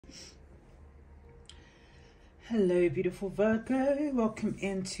Hello, beautiful Virgo. Welcome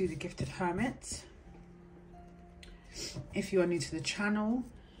into the Gifted Hermit. If you are new to the channel,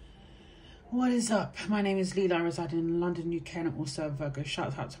 what is up? My name is Leela. I reside in London, UK, and I'm also a Virgo.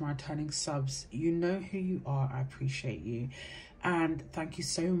 Shout out to my returning subs. You know who you are. I appreciate you. And thank you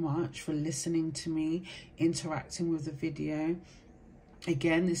so much for listening to me, interacting with the video.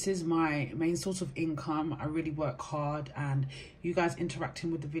 Again, this is my main source of income. I really work hard, and you guys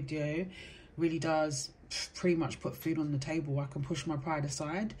interacting with the video really does pretty much put food on the table. I can push my pride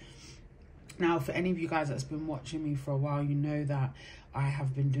aside. Now, for any of you guys that's been watching me for a while, you know that I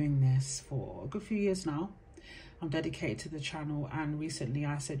have been doing this for a good few years now. I'm dedicated to the channel, and recently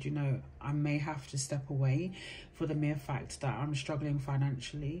I said, you know, I may have to step away for the mere fact that I'm struggling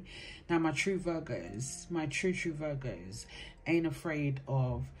financially. Now, my true Virgos, my true Virgos ain't afraid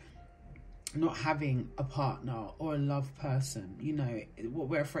of not having a partner or a love person. You know, what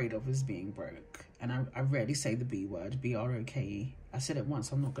we're afraid of is being broke. And I rarely say the B word, B-R-O-K-E. I said it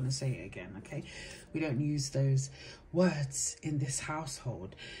once, I'm not going to say it again, okay? We don't use those words in this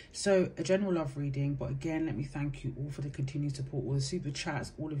household. So, a general love reading. But again, let me thank you all for the continued support, all the super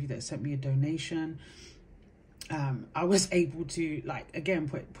chats, all of you that sent me a donation. I was able to, like, again,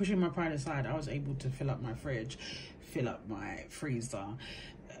 pushing my pride aside, I was able to fill up my fridge, fill up my freezer.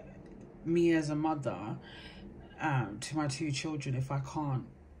 Me as a mother, to my two children, if I can't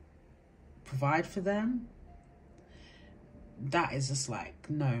provide for them, that is just like,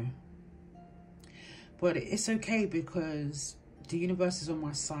 no. But it's okay, because the universe is on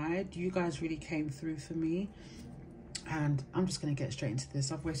my side. You guys really came through for me, and I'm just going to get straight into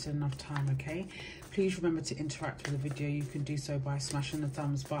this. I've wasted enough time, okay? Please remember to interact with the video. You can do so by smashing the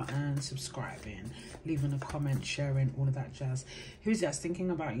thumbs button, subscribing, leaving a comment, sharing, all of that jazz. Who's that's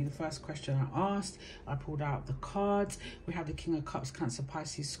thinking about you? The first question I asked, I pulled out the cards. We have the King of Cups, Cancer,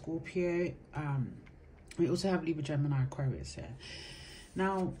 Pisces, Scorpio. We also have Libra, Gemini, Aquarius here.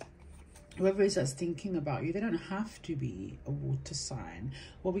 Now, whoever it is that's thinking about you, they don't have to be a water sign.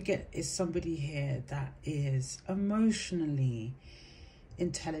 What we get is somebody here that is emotionally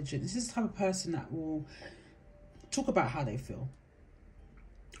intelligent. This is the type of person that will talk about how they feel.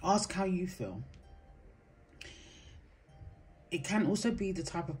 Ask how you feel. It can also be the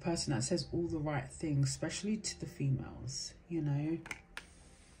type of person that says all the right things, especially to the females, you know.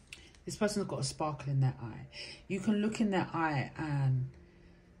 This person's got a sparkle in their eye. You can look in their eye and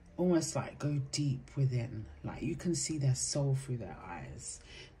almost like go deep within. Like you can see their soul through their eyes.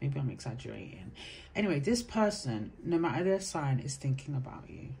 Maybe I'm exaggerating. Anyway, this person, no matter their sign, is thinking about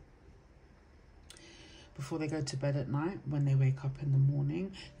you. Before they go to bed at night, when they wake up in the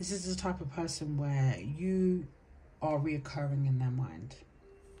morning, this is the type of person where you are reoccurring in their mind.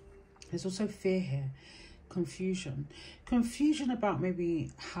 There's also fear here. Confusion about maybe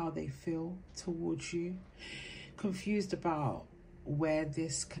how they feel towards you, confused about where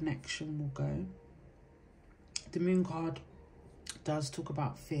this connection will go. The Moon card does talk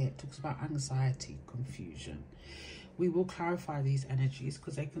about fear. It talks about anxiety, confusion. We will clarify these energies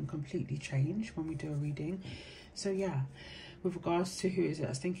because they can completely change when we do a reading. So yeah, with regards to who is it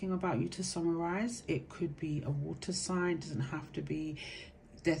that's thinking about you, to summarize, it could be a water sign. It doesn't have to be.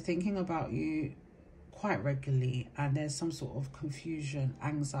 They're thinking about you quite regularly, and there's some sort of confusion,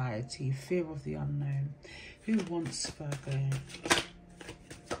 anxiety, fear of the unknown. Who wants Virgo?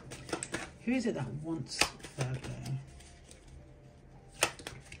 Who is it that wants Virgo?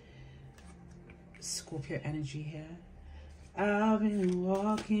 Scorpio energy here. I've been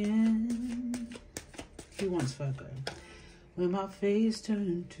walking. Who wants Virgo? When my face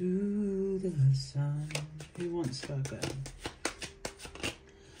turned to the sun. Who wants Virgo?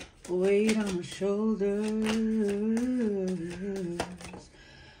 Weight on my shoulders,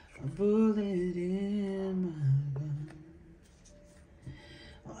 a bullet in my gun.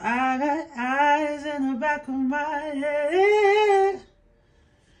 Oh, I got eyes in the back of my head.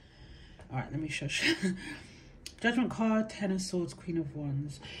 All right, let me shush. Judgment card, Ten of Swords, Queen of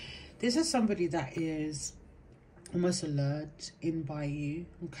Wands. This is somebody that is almost alert in by you,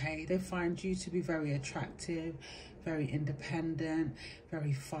 okay? They find you to be very attractive, very independent,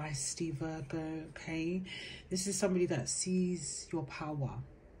 very feisty, Virgo, okay? This is somebody that sees your power.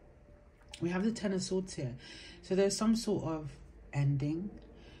 We have the Ten of Swords here. So there's some sort of ending,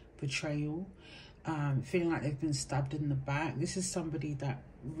 betrayal, feeling like they've been stabbed in the back. This is somebody that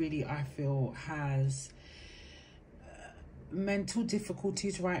really, I feel, has mental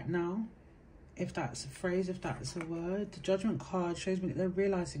difficulties right now, if that's a phrase, if that's a word. The Judgment card shows me that they're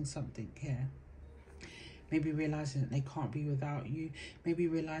realizing something here. Maybe realizing that they can't be without you. Maybe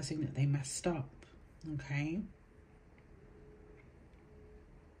realizing that they messed up, okay?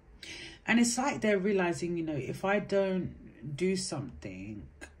 And it's like they're realizing, you know, if I don't do something,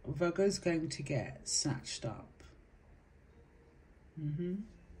 Virgo's going to get snatched up.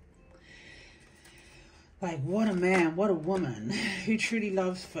 Like, what a man, what a woman who truly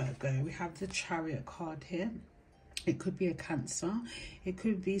loves Virgo. We have the Chariot card here. It could be a Cancer. It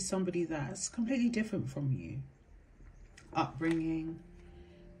could be somebody that's completely different from you. Upbringing,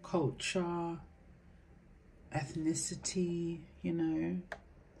 culture, ethnicity, you know.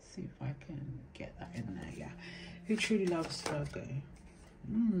 Let's see if I can get that in there, yeah. Who truly loves Virgo.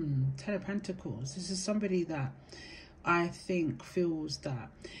 10 of Pentacles. This is somebody that I think feels that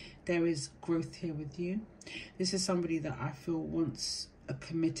there is growth here with you. This is somebody that I feel wants a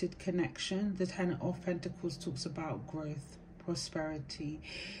committed connection. The 10 of Pentacles talks about growth, prosperity,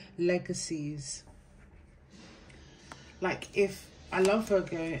 legacies. Like, if I love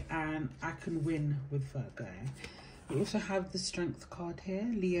Virgo and I can win with Virgo. We also have the Strength card here,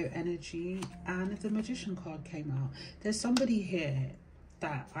 Leo energy, and the Magician card came out. There's somebody here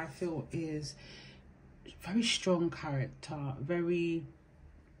that I feel is very strong character, very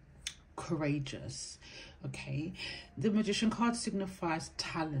courageous. Okay, the Magician card signifies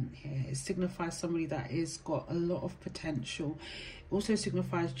talent here. It signifies somebody that is got a lot of potential. It also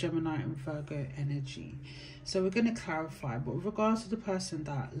signifies Gemini and Virgo energy. So we're going to clarify, but with regards to the person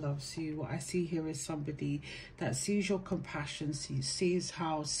that loves you, what I see here is somebody that sees your compassion, sees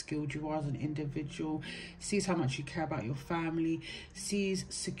how skilled you are as an individual, sees how much you care about your family, sees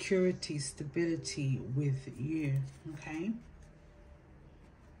security, stability with you. Okay.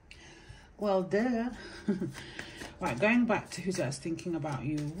 Well, there. Right, going back to who's that's thinking about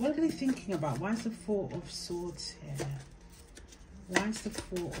you. What are they thinking about? Why is the Four of Swords here? Why is the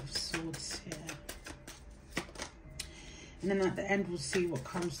Four of Swords here? And then at the end, we'll see what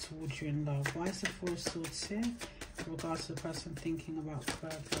comes towards you in love. Why is the Four of Swords here? With regards to the person thinking about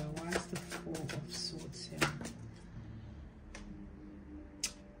Virgo. Why is the Four of Swords here?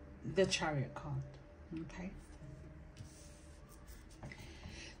 The Chariot card. Okay.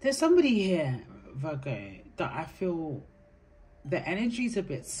 There's somebody here, Virgo, that I feel the energy's a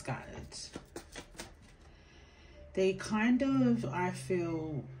bit scattered. They kind of, I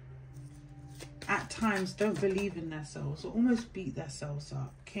feel, at times don't believe in themselves or almost beat themselves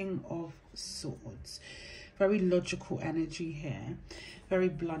up. King of Swords. Very logical energy here. Very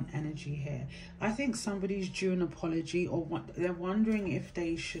blunt energy here. I think somebody's due an apology, or they're wondering if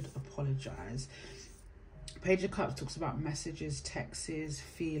they should apologize. Page of Cups talks about messages, texts,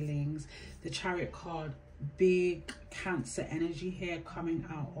 feelings. The Chariot card, big Cancer energy here coming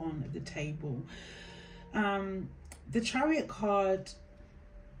out on the table. The Chariot card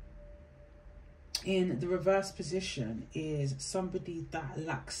in the reverse position is somebody that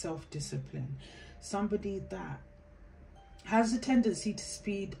lacks self-discipline. Somebody that has a tendency to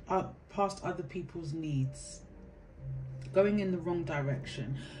speed up past other people's needs. Going in the wrong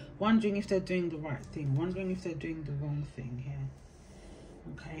direction. Wondering if they're doing the right thing. Wondering if they're doing the wrong thing here.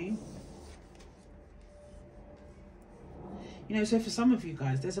 Okay. You know, so for some of you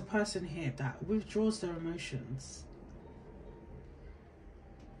guys, there's a person here that withdraws their emotions.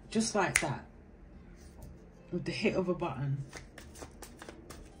 Just like that. With the hit of a button.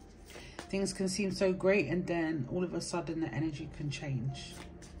 Things can seem so great and then all of a sudden the energy can change.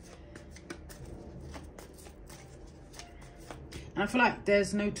 And I feel like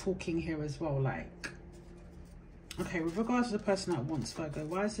there's no talking here as well. Like, okay, with regards to the person that wants Virgo,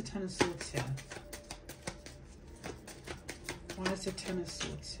 why is the Ten of Swords here? Why is the Ten of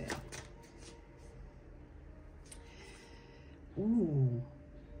Swords here? Ooh,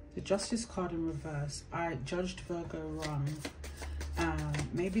 the Justice card in reverse. I judged Virgo wrong.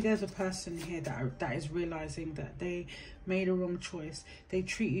 Maybe there's a person here that is realizing that they made a wrong choice. They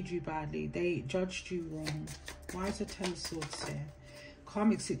treated you badly. They judged you wrong. Why is the Ten of Swords here?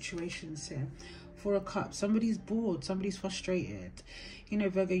 Karmic situations here. Four of Cups. Somebody's bored. Somebody's frustrated. You know,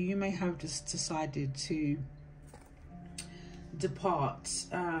 Virgo, you may have just decided to depart,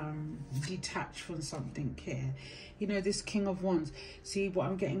 detach from something here. You know, this King of Wands. See, what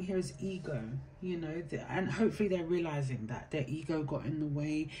I'm getting here is ego. You know, and hopefully they're realizing that their ego got in the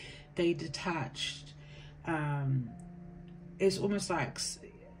way. They detached. It's almost like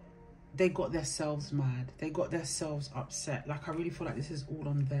they got themselves mad. They got themselves upset. Like, I really feel like this is all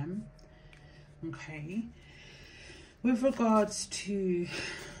on them. Okay. With regards to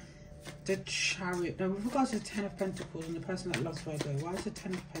the Chariot, no, with regards to the Ten of Pentacles and the person that loves Virgo, why is the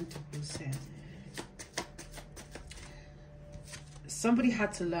Ten of Pentacles here? Somebody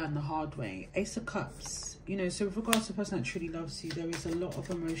had to learn the hard way. Ace of Cups. You know, so with regards to the person that truly loves you, there is a lot of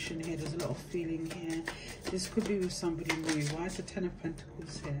emotion here. There's a lot of feeling here. This could be with somebody new. Why is the Ten of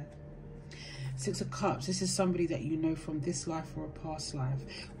Pentacles here? Six of Cups, this is somebody that you know from this life or a past life,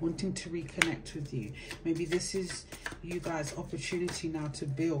 wanting to reconnect with you. Maybe this is you guys' opportunity now to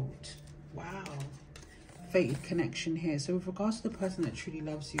build. Wow. Fated connection here. So with regards to the person that truly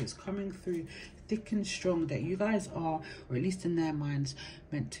loves you, it's coming through thick and strong that you guys are, or at least in their minds,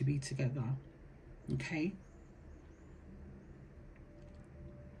 meant to be together. Okay?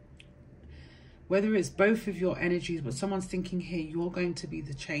 Whether it's both of your energies, but someone's thinking here, you're going to be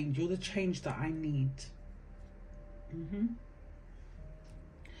the change. You're the change that I need.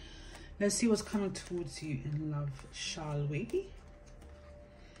 Let's see what's coming towards you in love, shall we?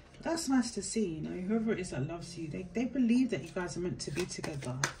 That's nice to see, you know, whoever it is that loves you, they believe that you guys are meant to be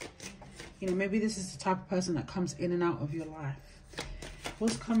together. You know, maybe this is the type of person that comes in and out of your life.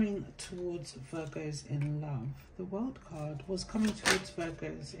 What's coming towards Virgos in love? The World card. What's coming towards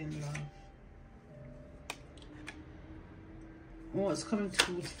Virgos in love? What's coming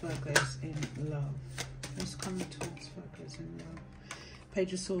towards Virgos in love? What's coming towards Virgos in love?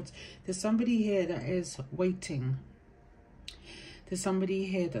 Page of Swords. There's somebody here that is waiting. There's somebody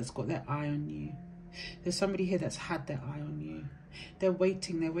here that's got their eye on you. There's somebody here that's had their eye on you. They're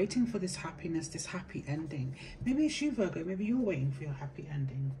waiting for this happiness, this happy ending. Maybe it's you, Virgo. Maybe you're waiting for your happy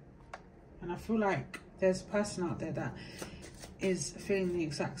ending. And I feel like there's a person out there that is feeling the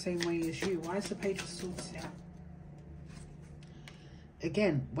exact same way as you. Why is the Page of Swords here?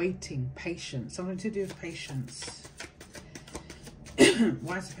 Again, waiting, patience, something to do with patience.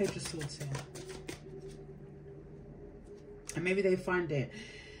 Why is the Page of Swords here? And maybe they find it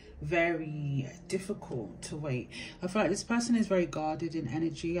very difficult to wait. I feel like this person is very guarded in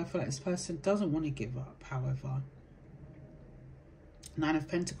energy. I feel like this person doesn't want to give up, however. Nine of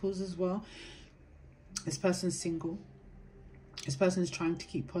Pentacles as well. This person's single. This person is trying to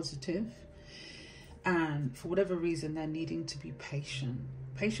keep positive. And for whatever reason, they're needing to be patient.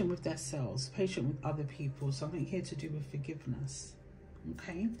 Patient with themselves, patient with other people. Something here to do with forgiveness.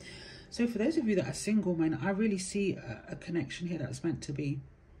 Okay? So for those of you that are single, man, I really see a connection here that's meant to be.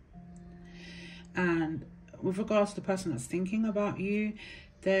 And with regards to the person that's thinking about you,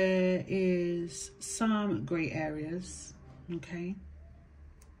 there is some grey areas. Okay?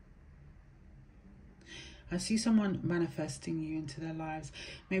 I see someone manifesting you into their lives.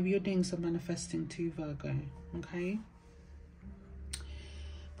 Maybe you're doing some manifesting too, Virgo. Okay?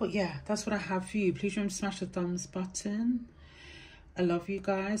 But yeah, that's what I have for you. Please remember to smash the thumbs button. I love you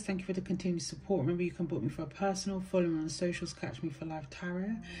guys. Thank you for the continued support. Remember, you can book me for a personal. Follow me on socials. Catch me for live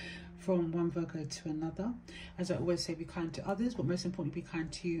tarot. From one Virgo to another. As I always say, be kind to others. But most importantly, be kind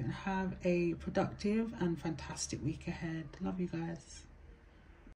to you. And have a productive and fantastic week ahead. Love you guys.